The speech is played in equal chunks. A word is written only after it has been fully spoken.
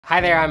Hi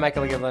there, I'm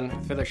Michael Giblin,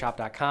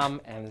 Fiddlershop.com,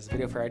 and this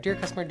video for our dear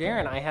customer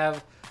Darren. I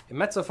have a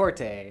Mezzo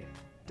Forte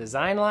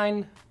design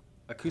line,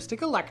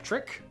 acoustic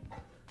electric,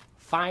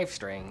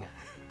 5-string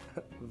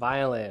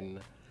violin.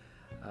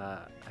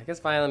 I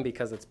guess violin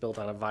because it's built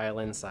on a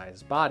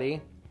violin-sized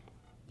body,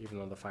 even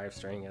though the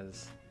 5-string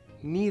is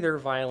neither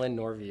violin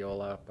nor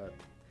viola, but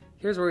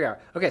here's where we are.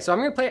 Okay, so I'm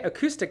going to play it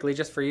acoustically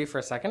just for you for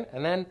a second,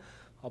 and then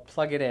I'll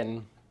plug it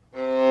in.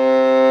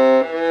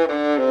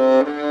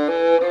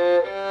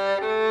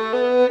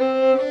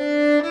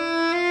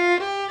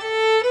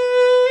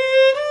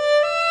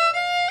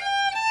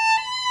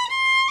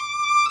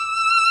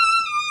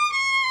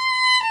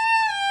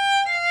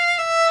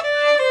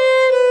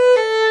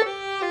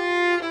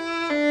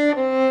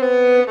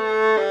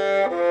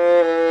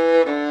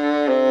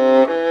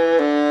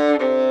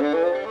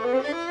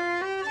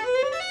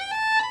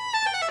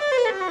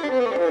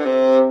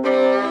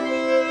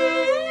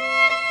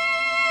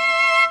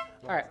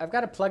 I've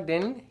got it plugged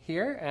in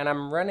here, and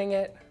I'm running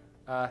it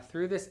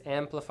through this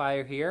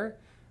amplifier here,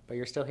 but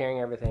you're still hearing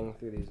everything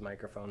through these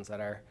microphones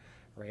that are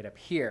right up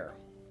here.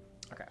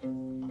 Okay.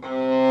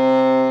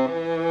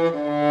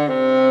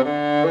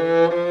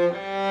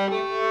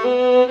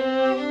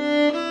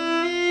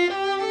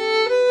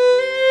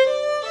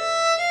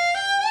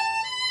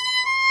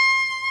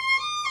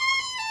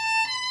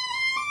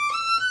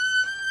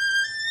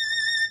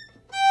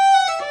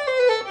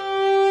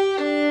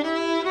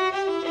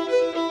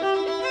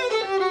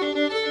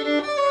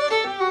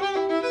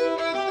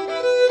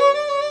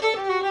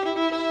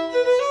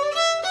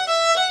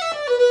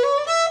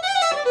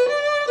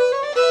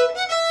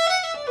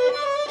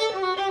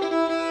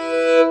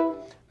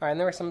 And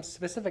there were some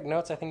specific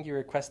notes I think you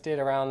requested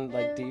around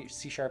like D,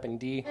 C sharp and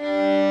D.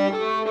 And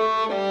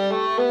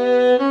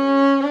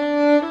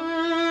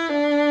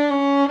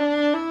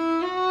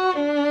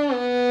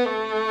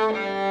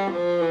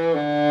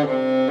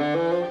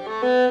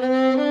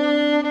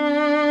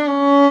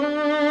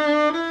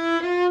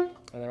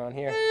they're on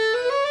here.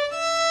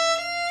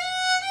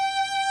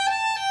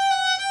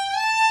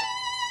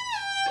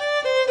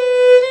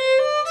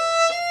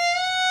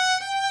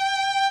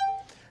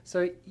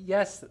 So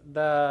yes,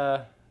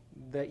 the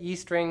E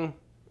string,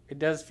 it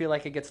does feel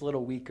like it gets a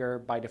little weaker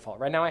by default.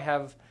 Right now I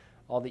have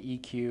all the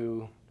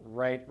EQ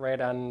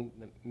right on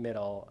the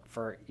middle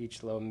for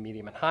each low,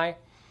 medium, and high.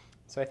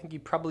 So I think you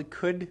probably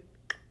could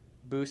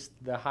boost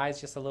the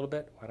highs just a little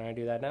bit. Why don't I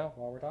do that now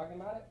while we're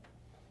talking about it?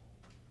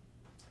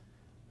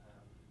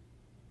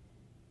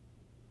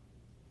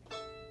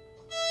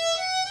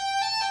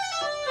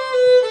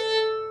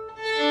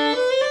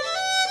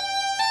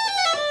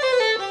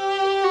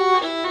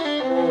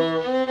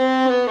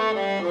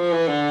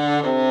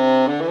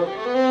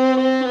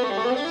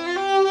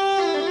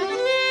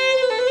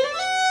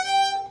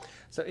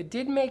 So it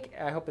did make,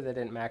 I hope that it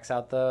didn't max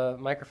out the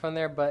microphone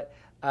there, but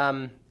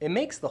it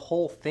makes the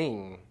whole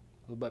thing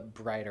a little bit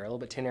brighter, a little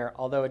bit tinner,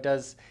 although it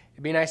does,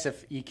 it'd be nice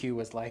if EQ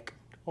was like,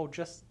 oh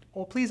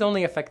please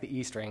only affect the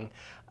E string,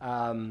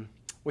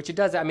 which it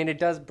does. I mean, it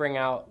does bring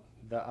out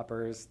the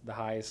uppers, the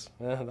highs,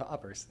 the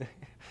uppers.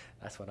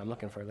 That's what I'm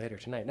looking for later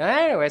tonight. Now,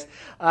 anyways,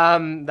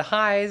 the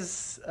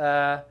highs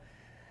out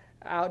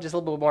just a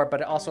little bit more,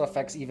 but it also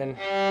affects even.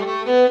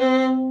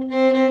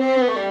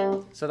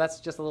 So that's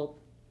just a little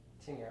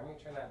here. I'm going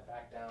to turn that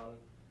back down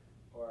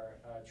or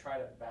try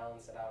to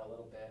balance it out a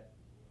little bit.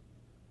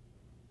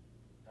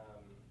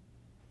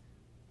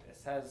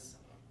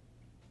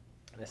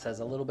 This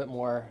has a little bit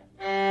more,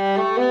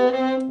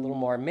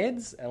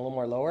 mids and a little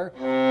more lower.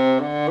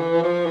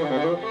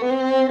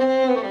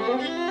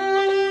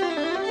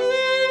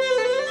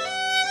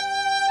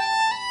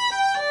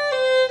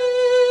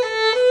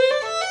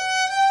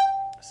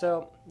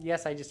 So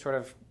yes, I just sort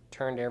of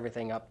turned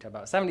everything up to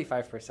about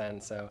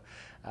 75%, so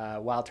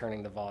while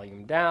turning the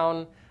volume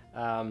down.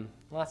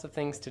 Lots of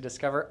things to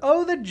discover.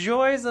 Oh, the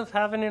joys of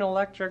having an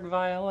electric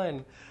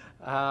violin.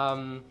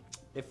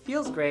 It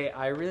feels great.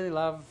 I really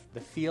love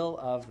the feel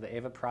of the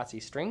Eva Perazzi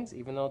strings,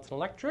 even though it's an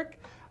electric.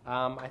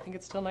 I think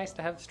it's still nice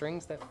to have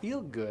strings that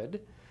feel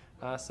good.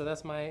 So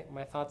that's my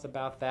thoughts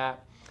about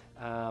that.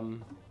 I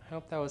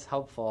hope that was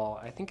helpful.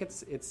 I think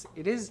it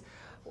is.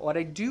 What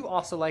I do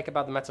also like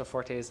about the Mezzo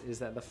Forte is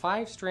that the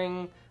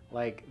 5-string,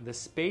 like the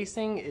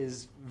spacing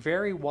is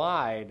very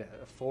wide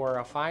for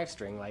a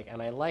 5-string, like,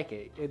 and I like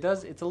it.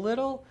 It's a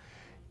little,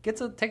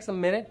 takes a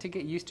minute to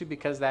get used to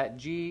because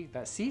that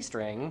C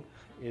string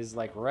is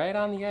like right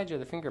on the edge of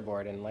the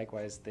fingerboard, and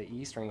likewise the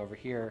E string over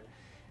here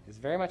is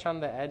very much on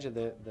the edge of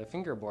the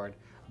fingerboard.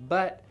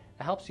 But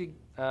it helps you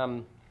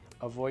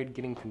avoid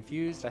getting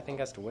confused, I think,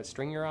 as to what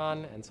string you're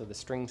on, and so the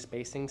string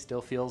spacing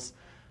still feels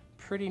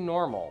pretty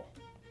normal.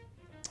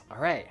 All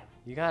right,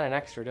 you got an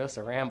extra dose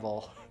of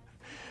ramble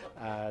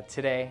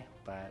today,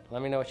 but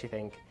let me know what you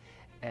think.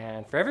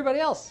 And for everybody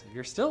else, if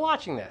you're still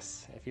watching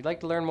this, if you'd like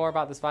to learn more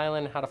about this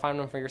violin, how to find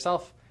one for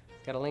yourself,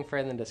 I've got a link for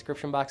it in the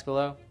description box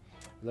below.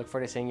 We look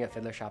forward to seeing you at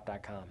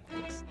Fiddlershop.com.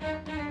 Thanks.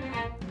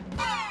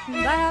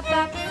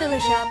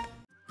 Fiddlershop.